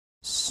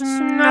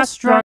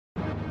SNESdrunk.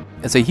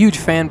 As a huge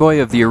fanboy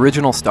of the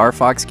original Star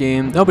Fox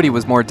game, nobody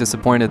was more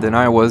disappointed than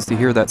I was to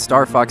hear that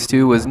Star Fox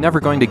 2 was never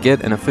going to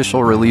get an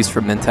official release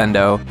from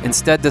Nintendo,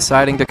 instead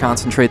deciding to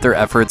concentrate their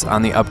efforts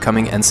on the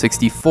upcoming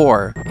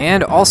N64,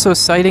 and also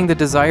citing the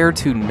desire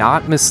to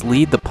not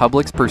mislead the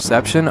public's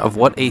perception of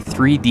what a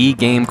 3D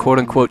game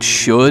quote-unquote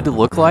should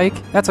look like.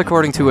 That's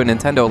according to a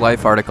Nintendo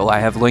Life article I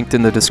have linked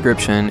in the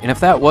description, and if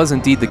that was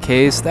indeed the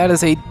case, that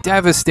is a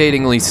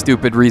devastatingly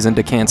stupid reason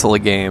to cancel a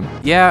game.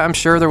 Yeah, I'm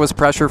sure there was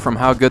pressure from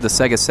how good the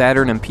Sega Saturn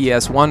and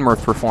PS1 were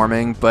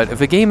performing, but if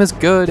a game is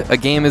good, a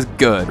game is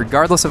good,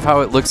 regardless of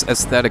how it looks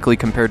aesthetically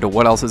compared to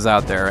what else is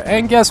out there.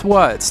 And guess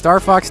what? Star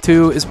Fox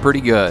 2 is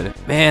pretty good.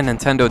 Man,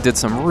 Nintendo did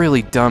some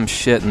really dumb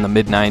shit in the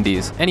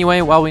mid-90s.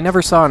 Anyway, while we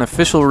never saw an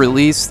official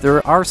release,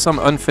 there are some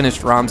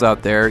unfinished ROMs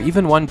out there,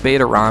 even one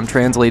beta ROM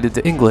translated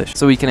to English,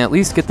 so we can at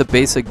least get the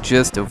basic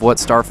gist of what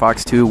Star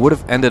Fox 2 would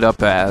have ended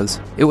up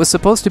as. It was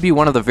supposed to be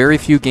one of the very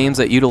few games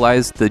that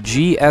utilized the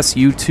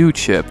GSU-2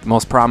 chip, the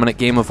most prominent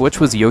game of which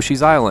was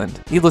Yoshi's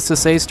Island. Needless to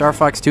say, Star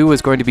Fox 2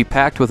 is going to be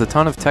packed with a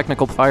ton of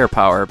technical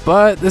firepower,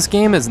 but this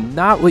game is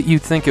not what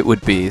you'd think it would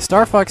be.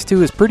 Star Fox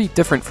 2 is pretty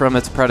different from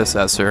its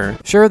predecessor.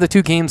 Sure, the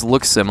two games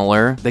look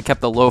similar. They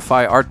kept the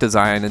lo-fi art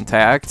design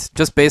intact.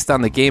 Just based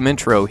on the game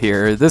intro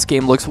here, this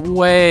game looks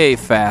way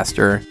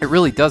faster. It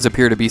really does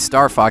appear to be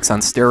Star Fox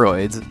on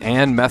steroids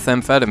and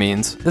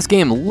methamphetamines. This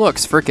game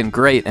looks freaking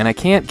great, and I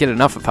can't get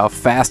enough of how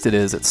fast it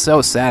is. It's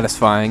so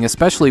satisfying,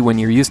 especially when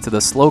you're used to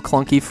the slow,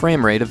 clunky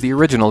frame rate of the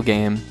original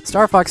game.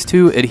 Star Fox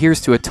 2 adheres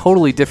to a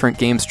totally different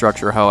game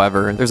structure,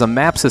 however. There's a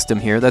map system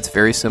here that's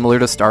very similar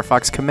to Star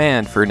Fox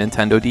Command for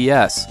Nintendo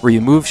DS, where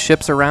you move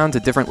ships around to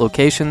different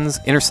locations,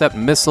 intercept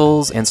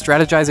missiles, and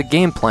strategize a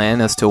game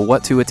plan as to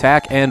what to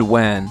attack and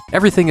when.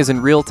 Everything is in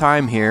real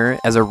time here,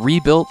 as a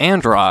rebuilt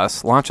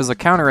Andross launches a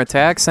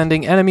counterattack,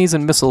 sending enemies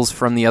and missiles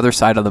from the other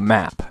side of the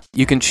map.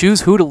 You can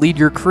choose who to lead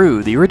your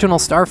crew. The original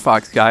Star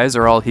Fox guys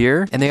are all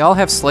here, and they all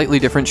have slightly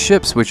different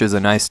ships, which is a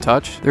nice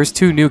touch. There's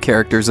two new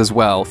characters as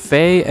well,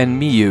 Faye and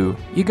Miyu.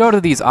 You go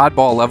to these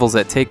oddball levels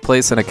that take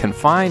place in a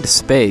confined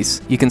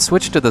space. You can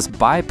switch to this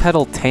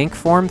bipedal tank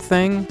form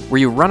thing,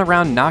 where you run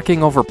around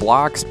knocking over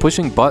blocks,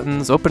 pushing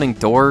buttons, opening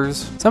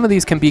doors. Some of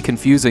these can be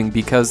confusing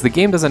because the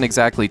game doesn't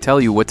exactly tell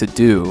you what to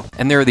do,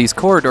 and there are these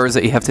corridors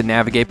that you have to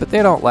navigate, but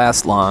they don't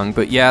last long.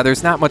 But yeah,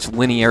 there's not much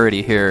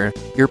linearity here.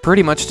 You're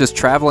pretty much just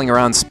traveling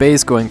around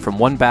space, going from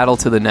one battle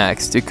to the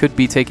next. It could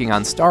be taking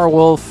on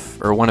Starwolf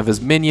or one of his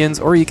minions,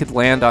 or you could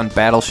land on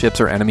battleships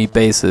or enemy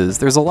bases.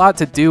 There's a lot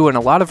to do and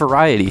a lot of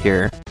variety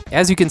here.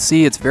 As you can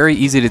see, it's very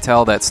easy to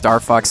tell that Star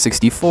Fox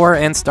 64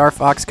 and Star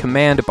Fox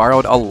Command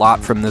borrowed a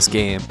lot from this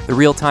game. The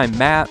real-time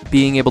map,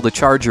 being able to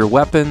charge your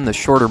weapon, the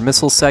shorter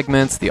missile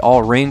segments, the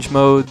all-range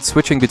mode,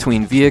 switching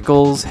between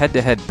vehicles,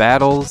 head-to-head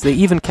battles. They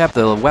even kept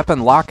the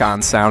weapon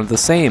lock-on sound the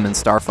same in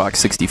Star Fox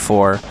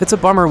 64. It's a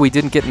bummer we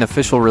didn't get an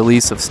official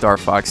release of Star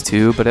Fox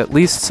 2, but at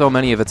least so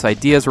many of its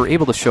ideas were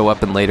able to show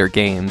up in later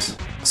games.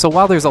 So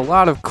while there's a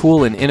lot of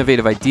cool and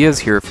innovative ideas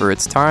here for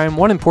its time,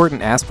 one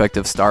important aspect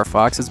of Star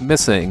Fox is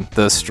missing: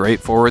 the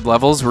straightforward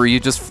levels where you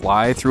just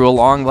fly through a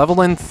long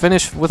level and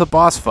finish with a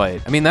boss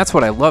fight. I mean, that's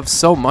what I love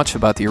so much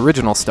about the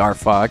original Star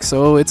Fox,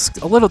 so it's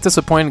a little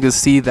disappointing to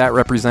see that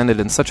represented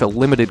in such a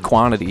limited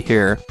quantity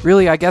here.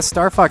 Really, I guess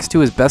Star Fox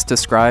 2 is best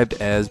described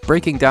as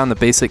breaking down the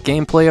basic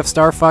gameplay of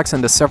Star Fox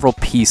into several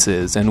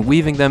pieces and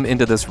weaving them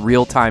into this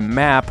real-time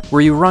map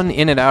where you run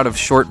in and out of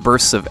short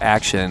bursts of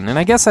action, and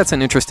I guess that's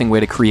an interesting way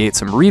to create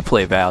some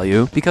replay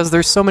value, because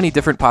there's so many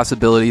different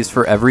possibilities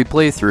for every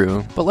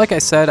playthrough. But like I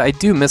said, I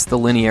do miss the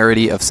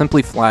linearity of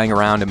simply flying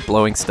around and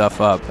blowing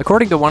stuff up.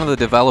 According to one of the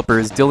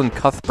developers, Dylan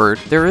Cuthbert,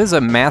 there is a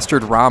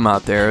mastered ROM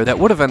out there that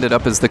would have ended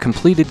up as the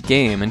completed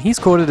game, and he's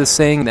quoted as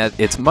saying that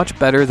it's much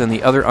better than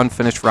the other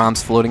unfinished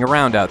ROMs floating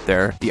around out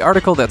there. The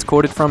article that's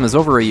quoted from is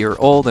over a year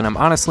old, and I'm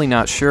honestly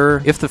not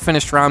sure if the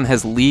finished ROM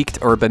has leaked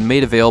or been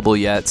made available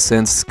yet,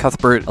 since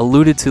Cuthbert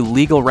alluded to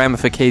legal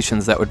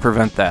ramifications that would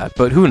prevent that,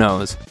 but who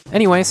knows.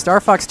 Anyway, Star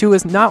Fox 2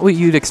 is not what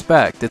you'd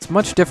expect. It's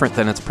much different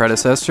than its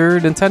predecessor.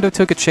 Nintendo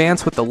took a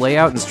chance with the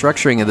layout and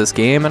structuring of this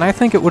game, and I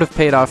think it would have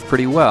paid off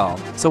pretty well.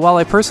 So while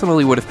I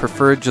personally would have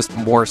preferred just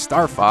more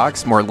Star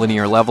Fox, more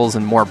linear levels,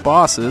 and more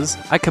bosses,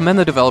 I commend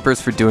the developers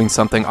for doing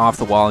something off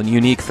the wall and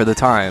unique for the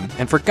time.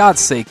 And for God's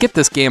sake, get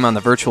this game on the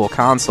Virtual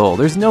Console.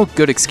 There's no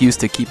good excuse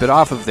to keep it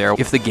off of there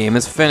if the game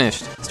is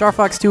finished. Star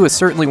Fox 2 is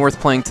certainly worth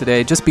playing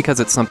today just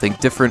because it's something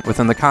different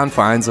within the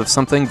confines of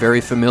something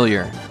very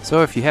familiar.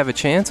 So if you have a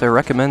chance, I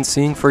recommend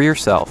seeing for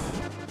yourself.